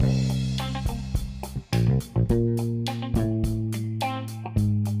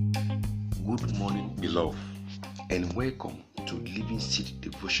Love, and welcome to Living Seed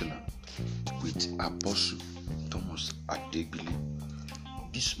Devotional with Apostle Thomas Adegbile.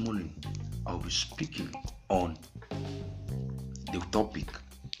 This morning I'll be speaking on the topic,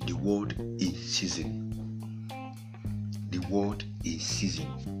 the word is season. The word is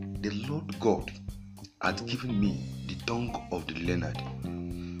season. The Lord God had given me the tongue of the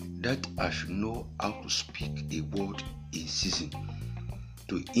learned, that I should know how to speak a word in season.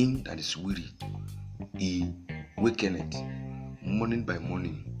 To him that is weary, he wakeneth, morning by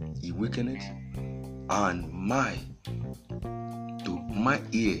morning he wakeneth, and my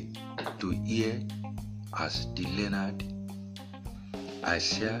ear to hear as the learned.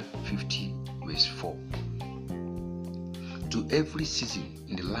 Isaiah 50 verse 4. To every season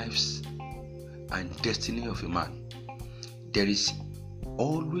in the lives and destiny of a man, there is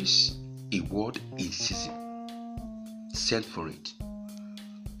always a word in season sent for it.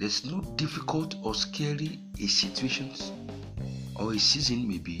 There's no difficult or scary a situation or a season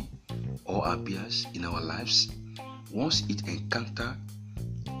may be or appears in our lives once it encounters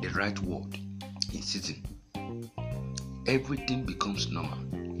the right word in season. Everything becomes normal.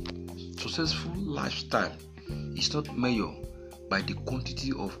 Successful lifestyle is not measured by the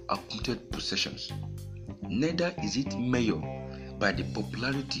quantity of accumulated possessions. Neither is it measured by the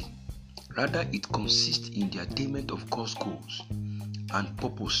popularity. Rather, it consists in the attainment of God's goals and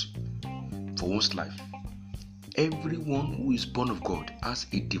purpose for one's life. Everyone who is born of God has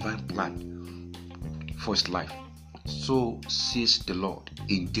a divine plan for his life. So says the Lord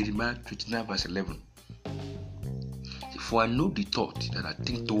in Jeremiah 29 verse 11. For I know the thought that I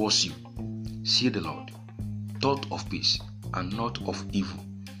think towards you, saith the Lord, thought of peace and not of evil,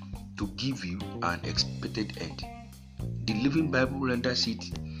 to give you an expected end. The Living Bible renders it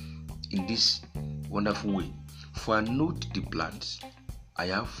in this wonderful way. For I know the plans I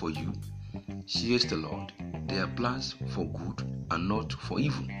have for you, says the Lord. They are plans for good and not for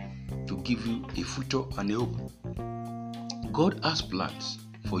evil, to give you a future and a hope. God has plans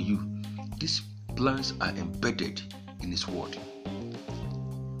for you. These plans are embedded in His Word.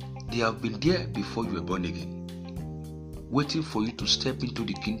 They have been there before you were born again, waiting for you to step into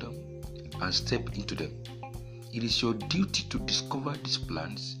the kingdom and step into them. It is your duty to discover these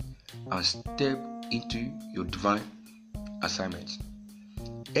plans and step into your divine assignment.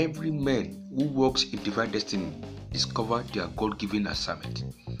 Every man who walks in divine destiny discovers their God-given assignment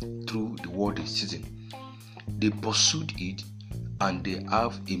through the word in season. They pursued it and they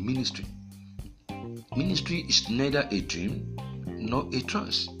have a ministry. Ministry is neither a dream nor a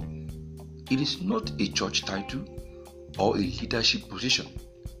trance. It is not a church title or a leadership position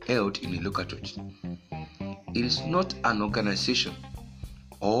held in a local church. It is not an organization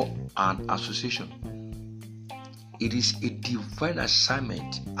or an association. It is a divine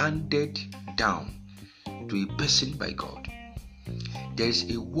assignment handed down to a person by God. There is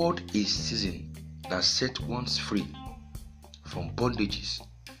a word in season that sets one free from bondages.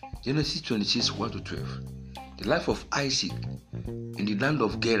 Genesis 26 1-12. The life of Isaac in the land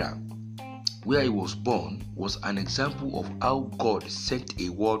of Gerar, where he was born, was an example of how God sent a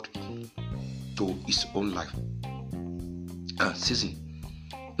word to his own life and season.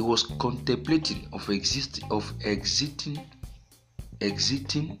 He was contemplating of exiting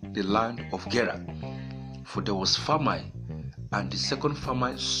the land of Gerar, for there was famine, and the second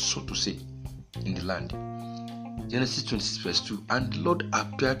famine, so to say, in the land. Genesis 26 verse 2. And the Lord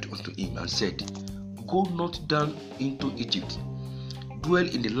appeared unto him and said, Go not down into Egypt, dwell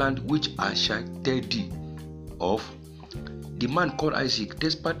in the land which I shall tell thee of. The man called Isaac,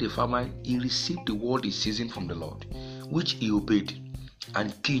 despite the famine, he received the word in season from the Lord, which he obeyed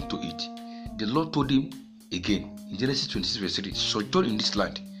and came to it. The Lord told him again in Genesis 26 verse 3, Sojourn in this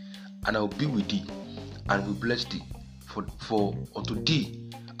land, and I will be with thee, and will bless thee. For unto thee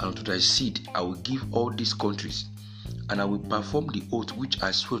and unto thy seed I will give all these countries, and I will perform the oath which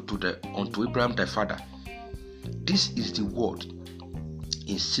I swore unto Abraham thy father. This is the word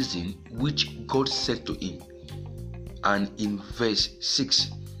in season which God said to him. And in verse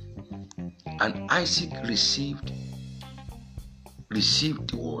 6, and Isaac received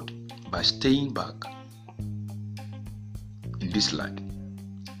the word by staying back in this land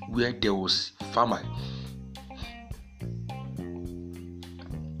where there was famine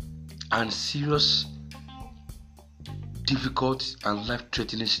and serious, difficult and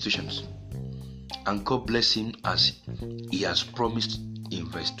life-threatening situations, and God bless him as he has promised in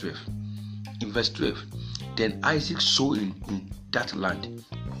verse 12. In verse 12, then Isaac sowed in that land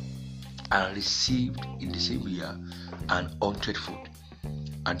and received in the same year an hundredfold,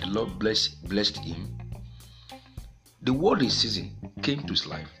 and the Lord blessed him. The word is season came to his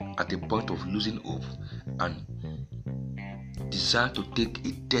life at a point of losing hope and desire to take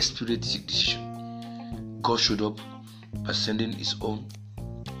a desperate decision. God showed up by sending his own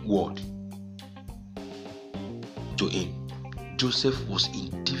word to him. Joseph was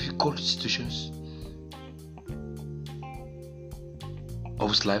in difficult situations of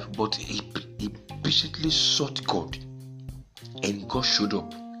his life, but he patiently sought God, and God showed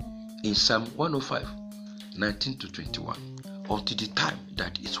up in Psalm 105, 19 to 21, until the time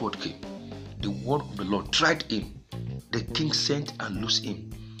that his word came. The word of the Lord tried him. The king sent and loosed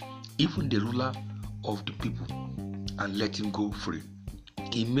him, even the ruler of the people, and let him go free.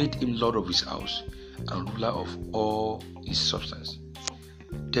 He made him lord of his house and ruler of all his substance.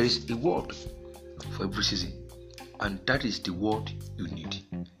 There is a word for every season, and that is the word you need.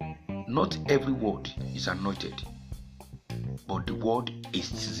 Not every word is anointed, but the word is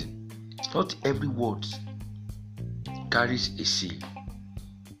seasoned. Not every word carries a seal,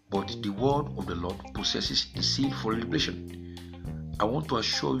 but the word of the Lord possesses the seal for revelation. I want to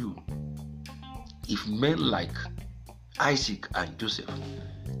assure you, if men like Isaac and Joseph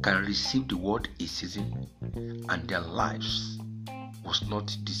can receive the word in season, and their lives was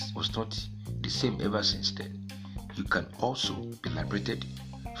not the same ever since then, you can also be liberated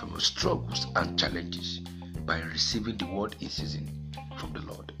from your struggles and challenges by receiving the word in season from the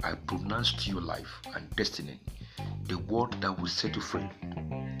Lord. I pronounce to your life and destiny the word that will set you free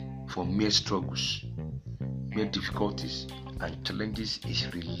from mere struggles, mere difficulties, and challenges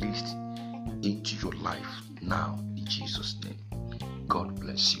is released into your life now in Jesus' name. God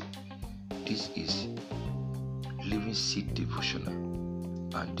bless you. This is Living Seed Devotional,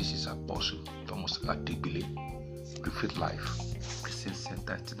 and this is Apostle Thomas Adebile, Refit Life Christian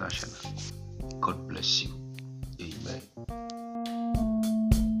Center International. God bless you.